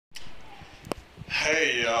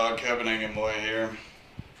Hey y'all, Kevin Boy here.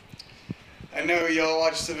 I know y'all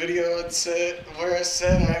watched the video where I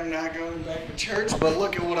said I'm not going back to church, but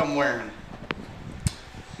look at what I'm wearing.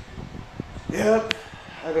 Yep,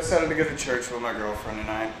 I decided to go to church with my girlfriend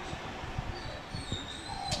tonight.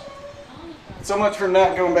 So much for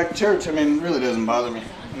not going back to church. I mean, it really doesn't bother me.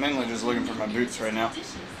 I'm mainly just looking for my boots right now.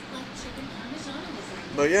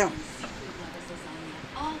 But yeah.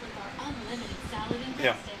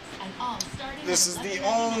 Yeah. This is the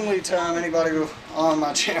only time anybody on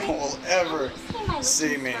my channel will ever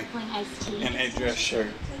see me in a dress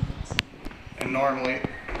shirt. And normally,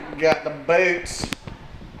 got the boots.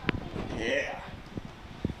 Yeah.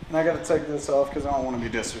 And I gotta take this off because I don't want to be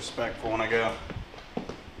disrespectful when I go.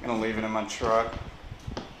 I'm gonna leave it in my truck.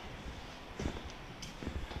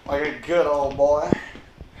 Like a good old boy.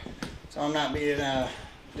 So I'm not being a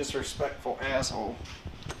disrespectful asshole.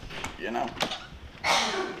 You know.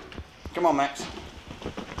 Come on, Max.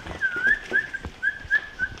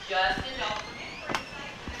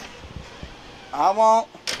 I won't.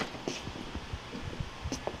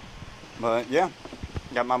 But yeah,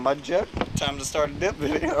 got my mud jug. Time to start a dip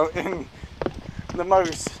video in the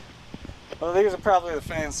most. Well, these are probably the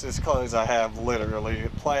fanciest clothes I have, literally.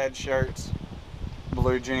 Plaid shirts,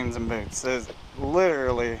 blue jeans, and boots. This is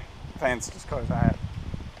literally the fanciest clothes I have.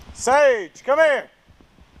 Sage, come here.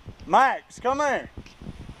 Max, come here.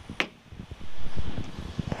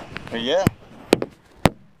 But yeah.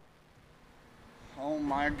 Oh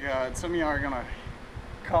my God, some of y'all are gonna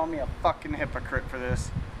call me a fucking hypocrite for this.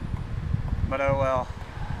 But oh well.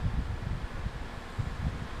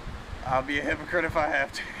 I'll be a hypocrite if I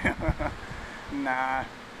have to. Nah.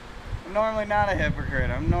 I'm normally not a hypocrite.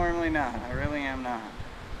 I'm normally not. I really am not.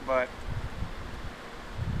 But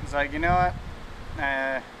it's like, you know what?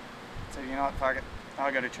 So you know what, fuck it.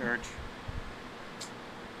 I'll go to church.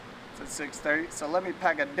 It's at 6:30, so let me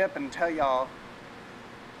pack a dip and tell y'all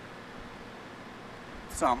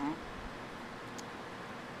something.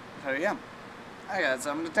 So yeah, I got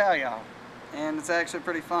something to tell y'all, and it's actually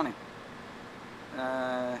pretty funny.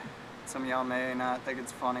 Some of y'all may not think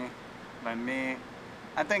it's funny, but me,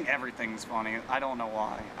 I think everything's funny. I don't know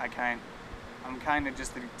why. I'm kind of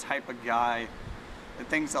just the type of guy that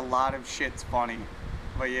thinks a lot of shit's funny.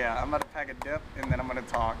 But yeah, I'm gonna pack a dip and then I'm gonna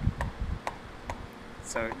talk.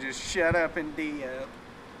 So just shut up and dip.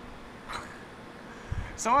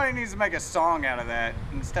 Somebody needs to make a song out of that.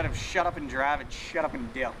 Instead of shut up and drive, it's shut up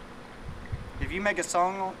and dip. If you make a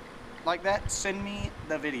song like that, send me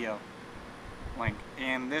the video link.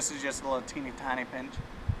 And this is just a little teeny tiny pinch.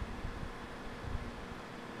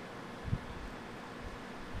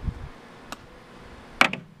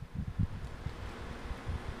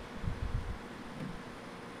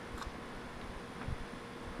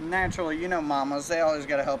 Naturally, you know mamas, they always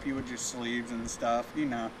gotta help you with your sleeves and stuff, you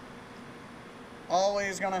know.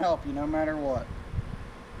 Always gonna help you no matter what.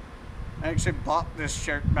 I actually bought this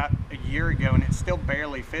shirt about a year ago and it still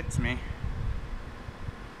barely fits me.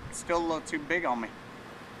 It's still a little too big on me.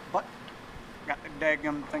 But, got the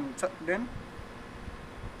daggum thing tucked in.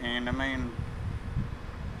 And I mean,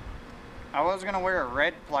 I was gonna wear a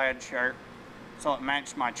red plaid shirt so it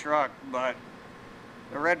matched my truck, but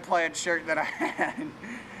the red plaid shirt that I had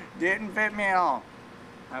didn't fit me at all.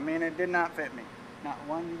 I mean, it did not fit me. Not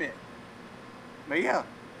one bit. But yeah,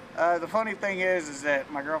 the funny thing is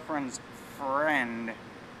that my girlfriend's friend,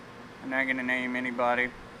 I'm not gonna name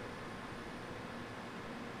anybody,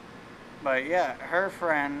 but yeah, her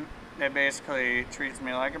friend that basically treats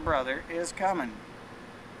me like a brother is coming.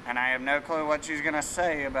 And I have no clue what she's gonna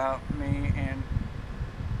say about me and,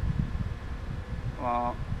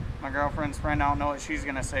 well, my girlfriend's friend, I don't know what she's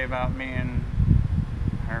gonna say about me and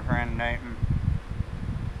her friend Nathan.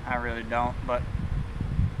 I really don't, but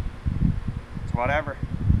it's whatever.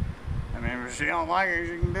 I mean, if she don't like her,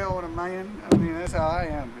 she can deal with it, man. I mean, that's how I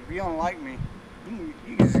am. If you don't like me, you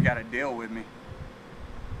just gotta deal with me.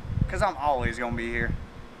 Cause I'm always gonna be here.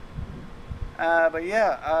 But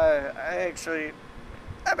yeah, I've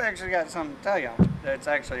actually got something to tell y'all. That's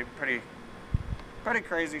actually pretty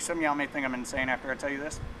crazy. Some of y'all may think I'm insane after I tell you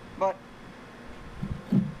this, but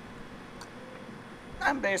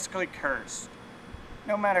I'm basically cursed.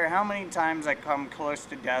 No matter how many times I come close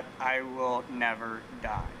to death, I will never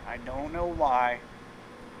die. I don't know why.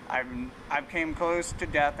 I've came close to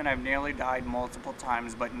death and I've nearly died multiple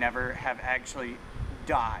times, but never have actually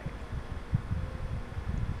died.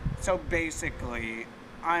 So basically,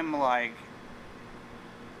 I'm like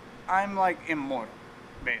immortal,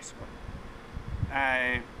 basically.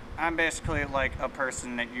 I'm basically like a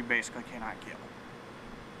person that you basically cannot kill.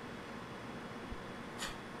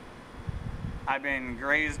 I've been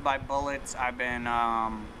grazed by bullets. I've been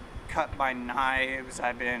cut by knives.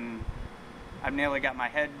 I've nearly got my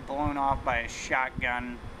head blown off by a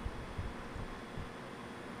shotgun.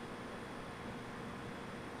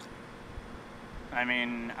 I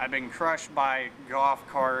mean, I've been crushed by golf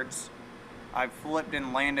carts. I've flipped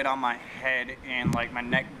and landed on my head and like my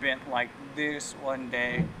neck bent like this one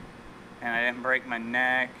day and I didn't break my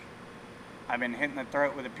neck. I've been hit in the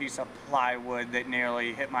throat with a piece of plywood that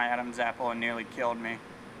nearly hit my Adam's apple and nearly killed me.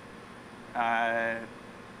 But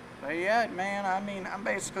yeah, man, I mean, I'm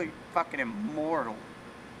basically fucking immortal.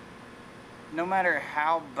 No matter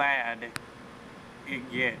how bad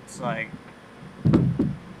it gets, like,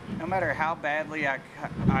 no matter how badly I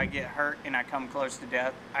get hurt and I come close to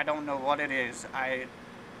death, I don't know what it is. I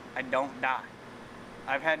don't die.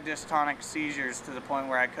 I've had dystonic seizures to the point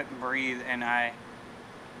where I couldn't breathe, and I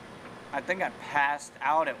think I passed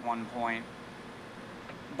out at one point,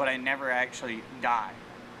 but I never actually died.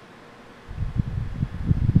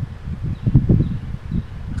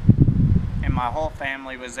 And my whole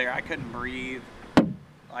family was there. I couldn't breathe.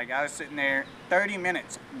 Like, I was sitting there 30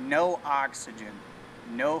 minutes, no oxygen.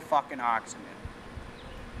 No fucking oxygen.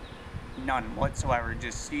 None whatsoever.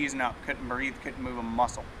 Just seizing up. Couldn't breathe. Couldn't move a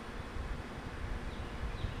muscle.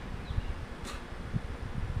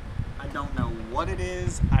 I don't know what it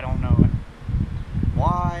is. I don't know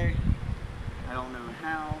why. I don't know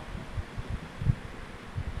how.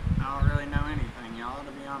 I don't really know anything, y'all,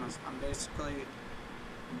 to be honest. I'm basically...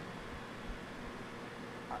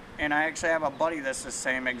 And I actually have a buddy that's the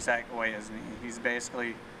same exact way as me. He's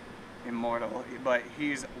basically... immortal, but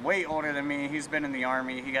he's way older than me. He's been in the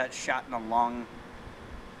army. He got shot in the lung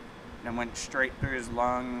and went straight through his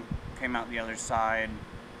lung, came out the other side,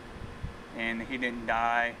 and he didn't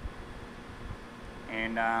die.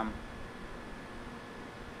 And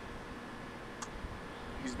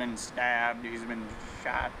he's been stabbed, he's been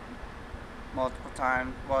shot multiple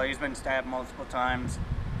times. Well, he's been stabbed multiple times.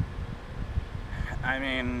 I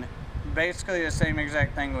mean, basically the same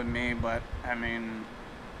exact thing with me, but I mean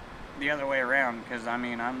the other way around, because I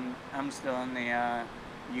mean I'm still in the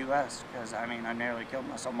U.S. because I mean I nearly killed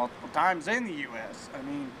myself multiple times in the U.S. I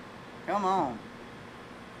mean, come on.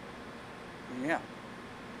 Yeah.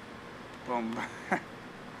 Boom.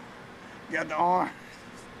 Got the arm.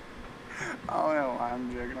 I don't know why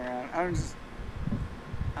I'm joking around. I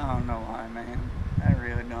don't know why, man. I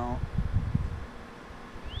really don't.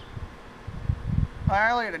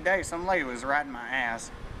 Well, earlier today, some lady was riding my ass.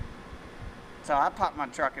 So I popped my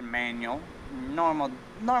truck in manual. Normal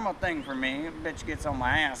thing for me. If a bitch gets on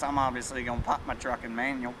my ass, I'm obviously gonna pop my truck in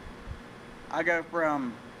manual. I go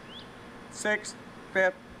from 6th,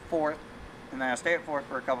 5th, 4th, and then I stay at 4th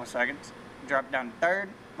for a couple seconds. Drop down to 3rd.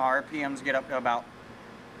 My RPMs get up to about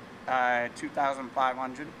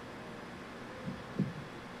 2,500.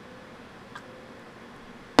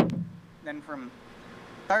 Then from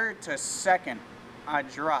 3rd to 2nd, I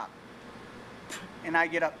drop. And I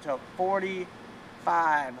get up to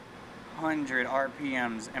 4,500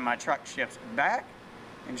 RPMs, and my truck shifts back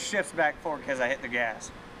and shifts back forward because I hit the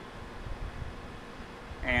gas.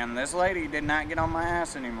 And this lady did not get on my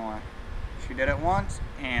ass anymore. She did it once,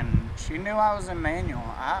 and she knew I was in manual.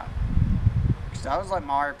 Because I was like,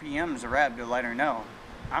 my RPMs rev to let her know,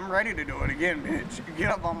 I'm ready to do it again, bitch.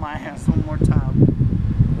 Get up on my ass one more time.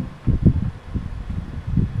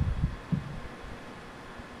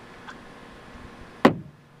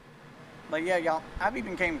 But yeah, y'all, I've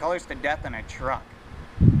even came close to death in a truck.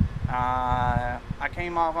 I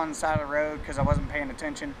came off on the side of the road because I wasn't paying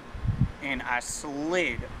attention, and I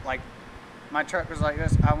slid. Like, my truck was like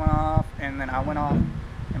this, I went off, and then I went off,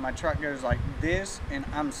 and my truck goes like this, and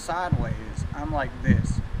I'm sideways. I'm like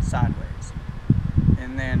this, sideways.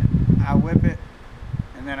 And then I whip it,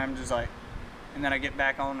 and then I'm just like, and then I get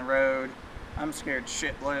back on the road. I'm scared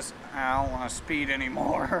shitless. I don't want to speed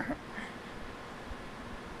anymore.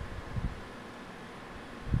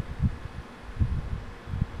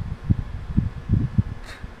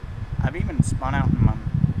 I've even spun out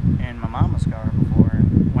in my mama's car before.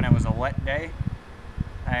 When it was a wet day,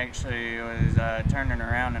 I actually was turning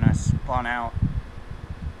around and I spun out.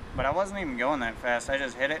 But I wasn't even going that fast. I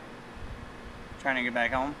just hit it, trying to get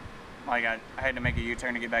back home. Like, I had to make a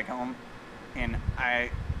U-turn to get back home. And I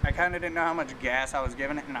kind of didn't know how much gas I was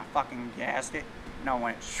giving it, and I fucking gassed it. And I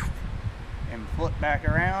went and flipped back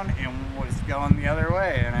around and was going the other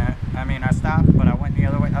way. And I mean, I stopped, but I went the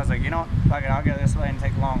other way. I was like, you know what, fuck it, I'll go this way and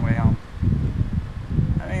take the long way home.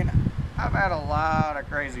 I mean, I've had a lot of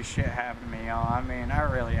crazy shit happen to me, y'all. I mean, I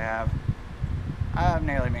really have. I've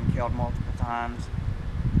nearly been killed multiple times.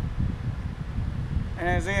 And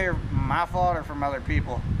it's either my fault or from other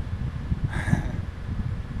people.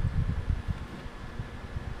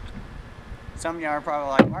 Some of y'all are probably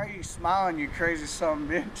like, why are you smiling, you crazy son of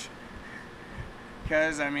a bitch?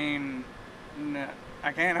 Because, I mean,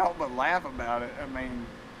 I can't help but laugh about it. I mean,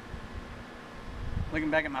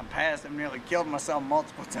 looking back at my past, I've nearly killed myself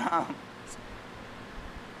multiple times.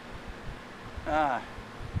 I'm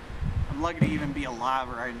lucky to even be alive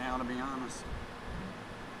right now, to be honest.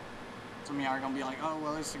 Some of y'all are going to be like, oh,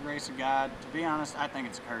 well, it's the grace of God. To be honest, I think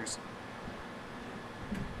it's a curse.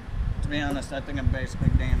 To be honest, I think I'm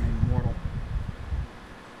basically damn immortal.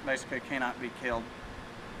 Basically cannot be killed.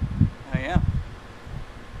 Oh, yeah.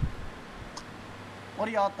 What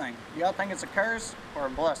do y'all think? Do y'all think it's a curse or a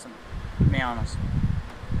blessing? To be honest.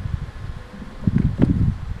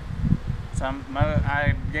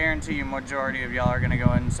 I guarantee you majority of y'all are going to go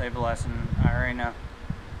ahead and say blessing. I already know.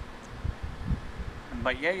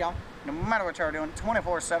 But yeah, y'all. No matter what y'all are doing,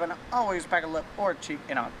 24/7, always pack a lip or a cheek,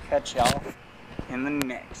 and I'll catch y'all in the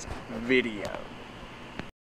next video.